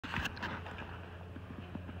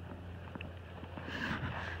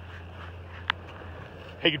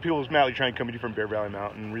Hey good people, it's Matt Lee coming to you from Bear Valley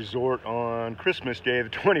Mountain Resort on Christmas Day, the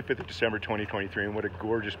 25th of December 2023, and what a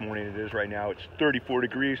gorgeous morning it is right now. It's 34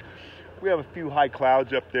 degrees. We have a few high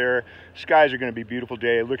clouds up there. Skies are going to be a beautiful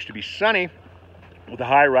day. It looks to be sunny with a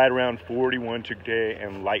high right around 41 today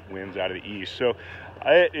and light winds out of the east. So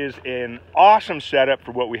it is an awesome setup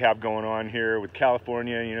for what we have going on here with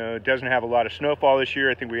California. You know, it doesn't have a lot of snowfall this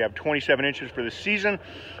year. I think we have 27 inches for the season.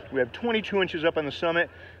 We have 22 inches up on the summit,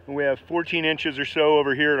 and we have 14 inches or so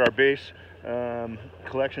over here at our base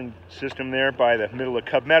collection system there by the middle of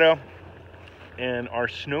Cub Meadow. And our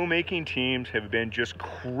snowmaking teams have been just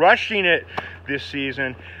crushing it this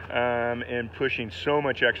season and pushing so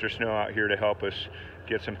much extra snow out here to help us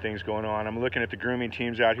get some things going on. I'm looking at the grooming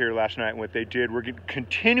teams out here last night and what they did. We're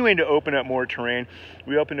continuing to open up more terrain.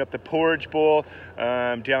 We opened up the Porridge Bowl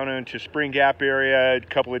down into Spring Gap area a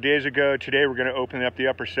couple of days ago. Today we're going to open up the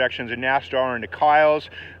upper sections of Nastar into Kyles.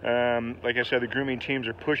 Like I said, the grooming teams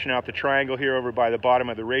are pushing out the triangle here over by the bottom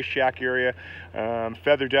of the racetrack area.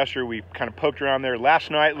 Feather Duster, we kind of poked around there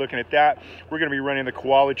last night looking at that. We're going to be running the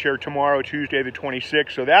koala chair tomorrow, Tuesday the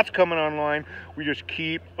 26th, so that's coming online. We just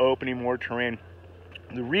keep opening more terrain.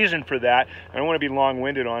 The reason for that, I don't want to be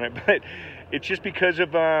long-winded on it, but it's just because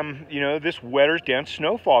of, you know, this wetter, dense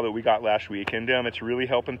snowfall that we got last week, and it's really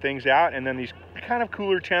helping things out. And then these kind of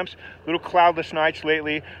cooler temps, little cloudless nights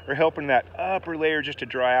lately are helping that upper layer just to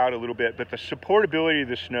dry out a little bit. But the supportability of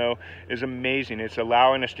the snow is amazing. It's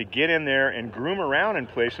allowing us to get in there and groom around in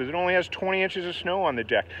places. It only has 20 inches of snow on the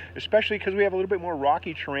deck, especially because we have a little bit more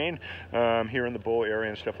rocky terrain here in the bowl area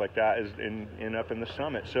and stuff like that, and up in the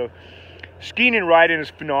summit. So skiing and riding is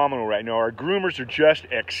phenomenal right now. Our groomers are just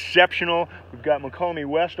exceptional. We've got McCollum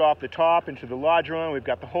West off the top into the lodge run. We've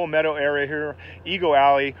got the whole meadow area here, Eagle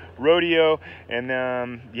Alley, Rodeo,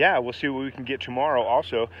 and yeah, we'll see what we can get tomorrow.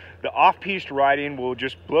 Also, the off-piste riding will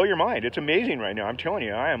just blow your mind. It's amazing right now. I'm telling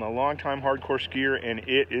you, I am a long-time hardcore skier, and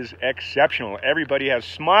it is exceptional. Everybody has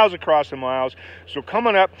smiles across the miles. So come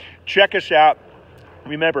on up, check us out.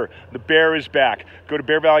 Remember, the bear is back. Go to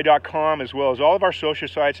bearvalley.com as well as all of our social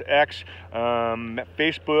sites, X,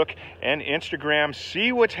 Facebook, and Instagram.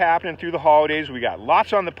 See what's happening through the holidays. We got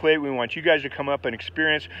lots on the plate. We want you guys to come up and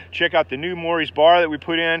experience. Check out the new Maury's bar that we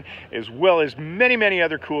put in, as well as many, many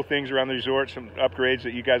other cool things around the resort, some upgrades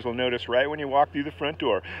that you guys will notice right when you walk through the front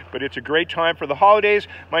door. But it's a great time for the holidays.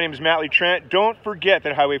 My name is Matt Lee Trent. Don't forget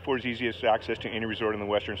that Highway 4 is easiest access to any resort on the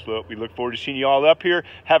Western Slope. We look forward to seeing you all up here.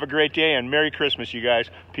 Have a great day, and Merry Christmas, you guys.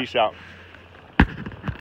 Peace out.